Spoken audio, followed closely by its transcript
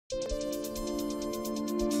বিসমিল্লাহির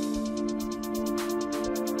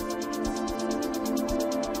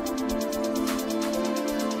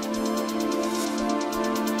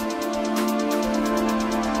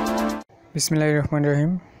রহমানির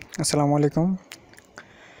রহিম। আসসালামু আলাইকুম।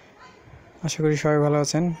 আশা করি সবাই ভালো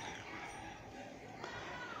আছেন।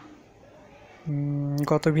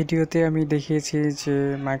 গত ভিডিওতে আমি দেখিয়েছি যে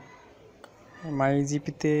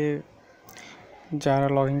মাইজিপিতে যারা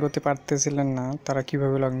লগ ইন করতে পারতেছিলেন না তারা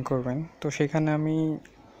কিভাবে লগ ইন করবেন। তো সেখানে আমি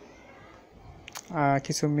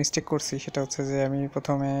কিছু মিস্টেক করছি। সেটা হচ্ছে যে আমি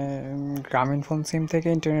প্রথমে গ্রামীণ ফোন সিম থেকে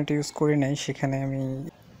ইন্টারনেট ইউজ করি নাই, সেখানে আমি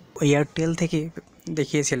এয়ারটেল থেকে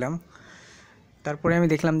দেখিয়েছিলাম। তারপরে আমি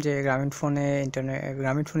দেখলাম যে গ্রামীণ ফোনে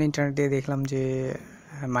ইন্টারনেট দিয়ে দেখলাম যে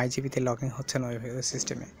মাইজিপিতে লগ ইন হচ্ছে না ওইভাবে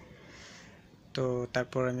সিস্টেমে। তো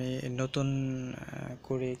তারপর আমি নতুন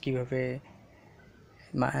করে কীভাবে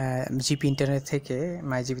জিপি ইন্টারনেট থেকে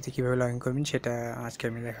মাইজিপিতে কীভাবে লগ ইন করবেন সেটা আজকে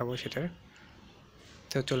আমি দেখাবো সেটা।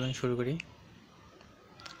 তো চলুন শুরু করি।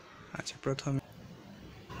 আচ্ছা, প্রথমে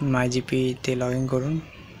মাইজিপিতে লগ ইন করুন।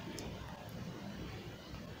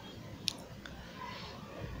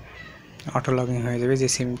 অটো লগ ইন হয়ে যাবে যে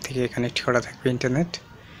সিম থেকে কানেক্ট করা থাকবে ইন্টারনেট।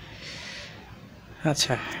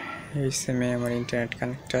 আচ্ছা, এই সিমে আমার ইন্টারনেট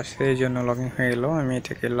কানেক্ট আছে, এই জন্য লগ ইন হয়ে গেল। আমি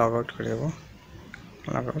এটাকে লগ আউট করে দেবো,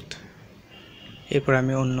 লগ আউট। এরপর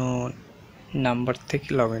আমি অন্য নাম্বার থেকে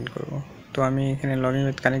লগ ইন করবো। তো আমি এখানে লগ ইন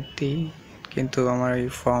উইথ কানেক্ট দিই, কিন্তু আমার এই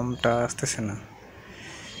ফর্মটা আসতেছে না।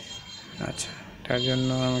 আচ্ছা, তার জন্য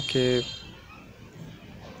আমাকে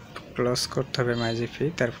ক্লোজ করতে হবে মাইজিপি,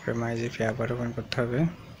 তারপরে মাইজিপি আবার ওপেন করতে হবে।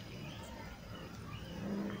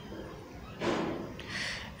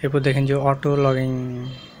 এরপর দেখেন যে অটো লগ ইন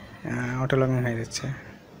হয়ে যাচ্ছে,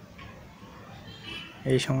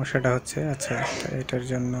 এই সমস্যাটা হচ্ছে। আচ্ছা, এটার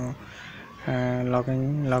জন্য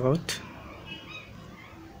লগ আউট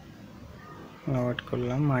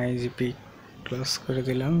করলাম, মাইজিপি ক্লোজ করে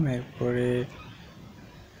দিলাম। এরপরে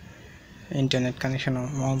ইন্টারনেট কানেকশন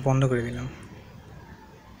বন্ধ করে দিলাম।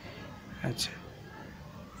 আচ্ছা,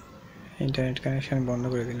 ইন্টারনেট কানেকশন বন্ধ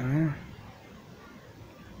করে দিলাম।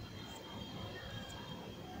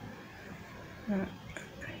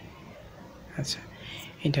 আচ্ছা,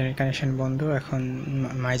 ইন্টারনেট কানেকশন বন্ধ। এখন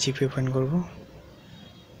মাইজিপি ওপেন করব।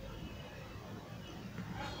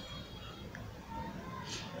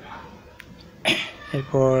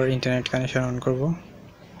 এরপর ইন্টারনেট কানেকশন অন করব।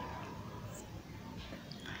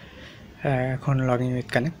 এখন লগ ইন উইথ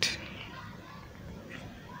কানেক্ট।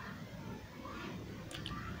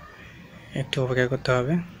 একটু অপেক্ষা করতে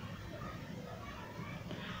হবে।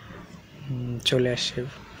 চলে আসছে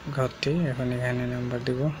ঘরটি। এখন এখানে নাম্বার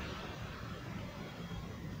দেব,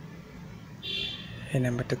 এই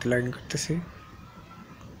নাম্বারটাতে লগ ইন করতেছি।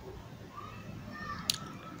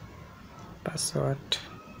 Password,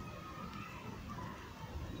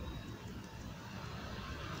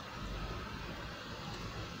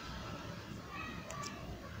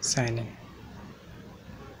 sign in.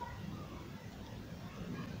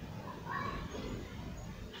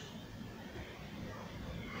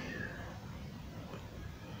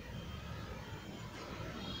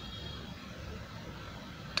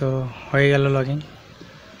 তো হয়ে গেল লগ ইন।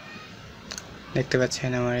 দেখতে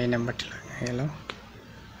পাচ্ছেন আমার এই নাম্বারটি লগ ইন হয়ে গেল।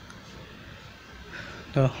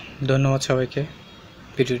 তো ধন্যবাদ সবাইকে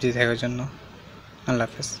ভিডিওটি দেখার জন্য। আল্লাহ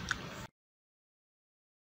হাফেজ।